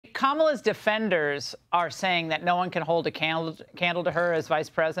Kamala's defenders are saying that no one can hold a candle to her as vice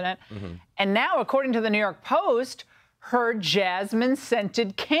president. And now, according to the New York Post, her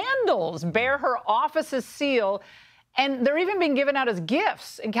jasmine-scented candles bear her office's seal, and they're even being given out as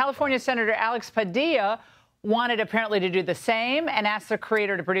gifts. And California Senator Alex Padilla wanted apparently to do the same and asked the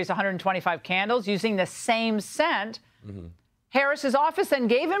creator to produce 125 candles using the same scent. Harris's office then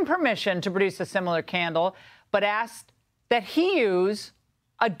gave him permission to produce a similar candle, but asked that he use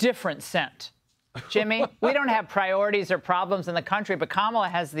a different scent. Jimmy, we don't have priorities or problems in the country, but Kamala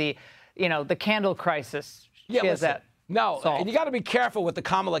has the candle crisis. Yeah, she has that. No, and you got to be careful with the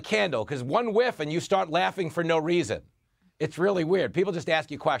Kamala candle, because one whiff and you start laughing for no reason. It's really weird. People just ask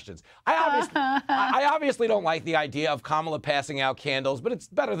you questions. I obviously don't like the idea of Kamala passing out candles, but it's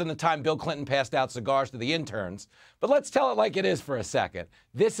better than the time Bill Clinton passed out cigars to the interns. But let's tell it like it is for a second.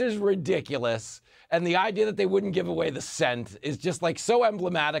 This is ridiculous. And the idea that they wouldn't give away the scent is just like so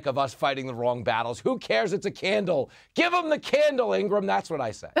emblematic of us fighting the wrong battles. Who cares? It's a candle. Give them the candle, Ingram. That's what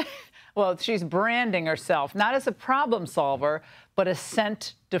I say. Well, she's branding herself, not as a problem solver, but a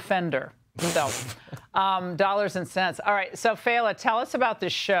scent defender. So, dollars and cents. All right. So, Failla, tell us about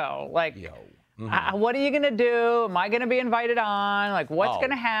this show. Like, what are you going to do? Am I going to be invited on? Like, what's going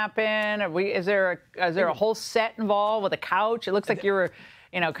to happen? Is there a whole set involved with a couch? It looks like you were,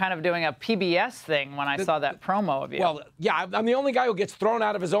 kind of doing a PBS thing when I saw that promo of you. Well, yeah, I'm the only guy who gets thrown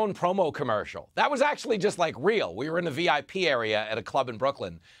out of his own promo commercial. That was actually just like real. We were in the VIP area at a club in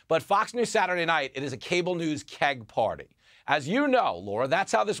Brooklyn. But Fox News Saturday Night, it is a cable news keg party. As you know, Laura,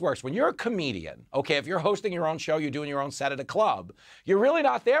 that's how this works. When you're a comedian, okay, if you're hosting your own show, you're doing your own set at a club, you're really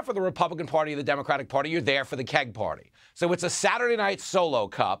not there for the Republican Party or the Democratic Party. You're there for the keg party. So it's a Saturday night solo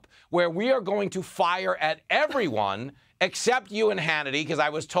cup where we are going to fire at everyone except you and Hannity, because I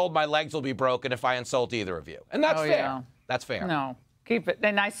was told my legs will be broken if I insult either of you. And that's fair. Yeah. That's fair. No. Keep it.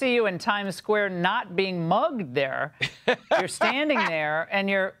 And I see you in Times Square not being mugged there. You're standing there, and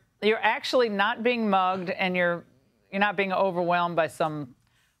you're actually not being mugged, and you're not being overwhelmed by some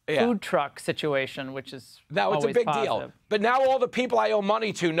food truck situation, which is it's a big deal. But now all the people I owe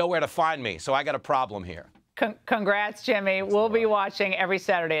money to know where to find me, so I got a problem here. Congrats, Jimmy. We'll be watching every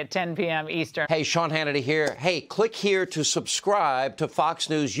Saturday at 10 p.m. Eastern. Hey, Sean Hannity here. Hey, click here to subscribe to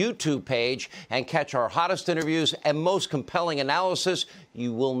Fox News YouTube page and catch our hottest interviews and most compelling analysis.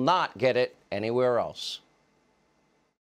 You will not get it anywhere else.